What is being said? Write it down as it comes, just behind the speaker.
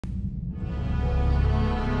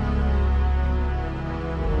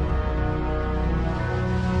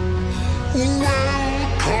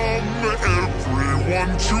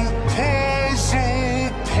to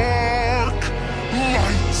Puzzle Park.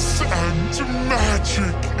 Lights and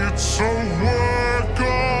magic, it's a work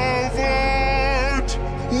of art.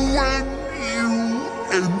 When you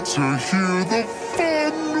enter here, the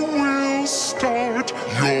fun will start.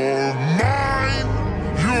 You're mine,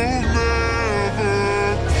 you'll never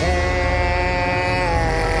part.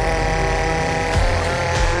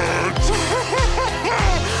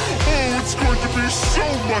 Oh, it's going to be so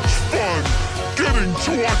much fun getting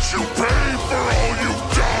to watch you pay for all you've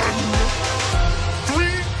done. 3,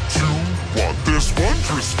 2, 1. There's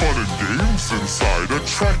wondrous fun and games inside.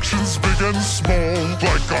 Attractions big and small,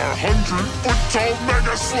 like our 100-foot-tall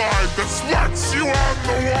mega slide that splats you on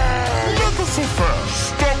the wall. Never so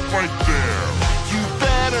fast. Stop right there. You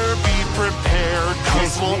better be prepared,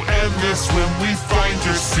 'cause we'll end this when we find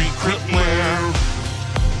your secret lair.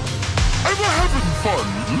 And we're having fun.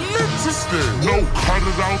 Let's stay. No, cut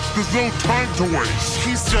it out. There's no time to waste.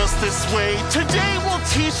 He's just this way. Today we'll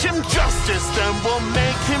teach him justice, then we'll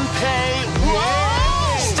make him pay.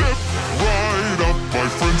 Whoa! Step right up, my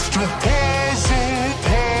friends, to Puzzle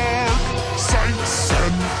Park. Sights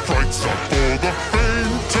and frights are for the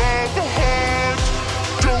faint of heart.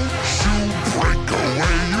 Don't you break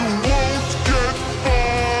away, you won't get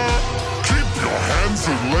far. Keep your hands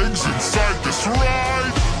and legs inside this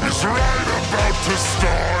ride. It's right about to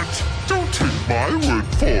start. Don't take my word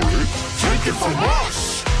for it. Take it from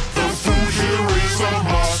us. The food here is a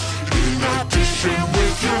must. In addition,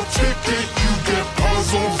 with your ticket, you get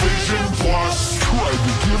Puzzle Vision Plus. Try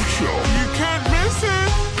the gift shop. You can't miss it.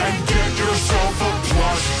 And get yourself a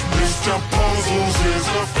plush. Mr. Puzzles is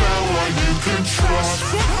a fella you can trust.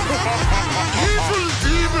 Evil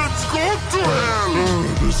demons, go to hell!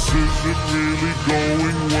 This isn't really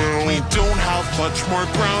going well. We don't have much more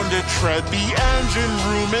ground to tread. The engine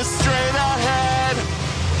room is straight ahead.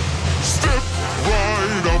 Step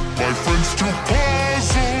right up, my friends, to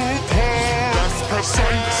Puzzle Park. Let's prepare.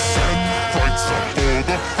 Sights and frights are for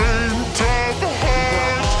the faint of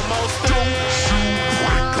heart. Almost Don't there. you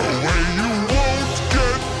break away, you won't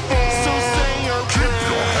get far. So say your Keep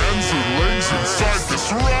your prayers. hands and legs inside this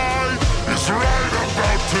ride. It's right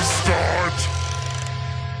about to start.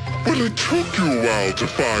 Well, it took you a while to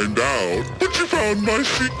find out, but you found my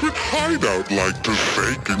secret hideout. Like to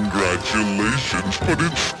say congratulations, but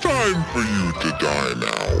it's time for you to die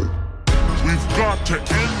now. We've got to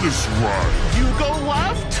end this ride. You go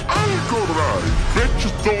left? I'll go right. Bet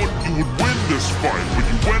you thought you would win this fight, but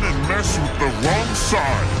you went and messed with the wrong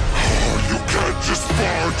side. Oh, you can't just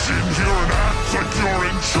barge in here and act like you're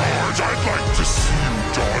in charge. I'd like to see you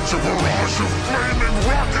dodge a barrage of flaming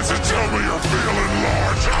rockets and tell me you're feeling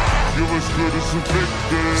large. You're as good as a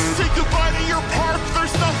victim. Say goodbye to your park.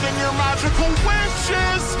 There's nothing your magical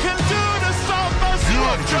wishes can do to stop us. You You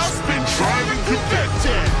have have just been tried and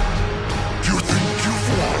convicted. You think you've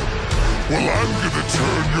won? Well, I'm gonna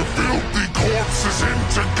turn your filthy corpses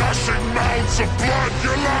into gushing mouths of blood.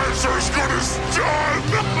 Your lives are as good as done.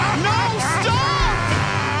 No,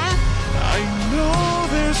 stop! I know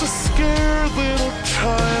there's a scared little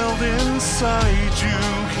child inside you.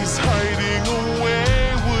 He's hiding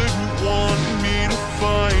away, wouldn't want me to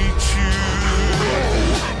fight you.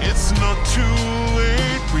 It's not too late.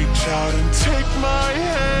 Reach out and take my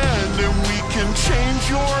hand, and we can change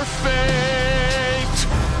your fate.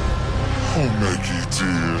 Oh, Maggie,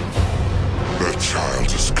 dear, that child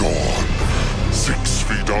is gone. 6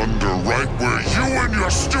 feet under, right where you and your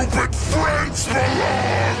stupid friends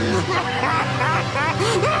belong.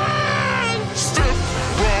 Step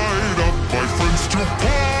right up, my friends, to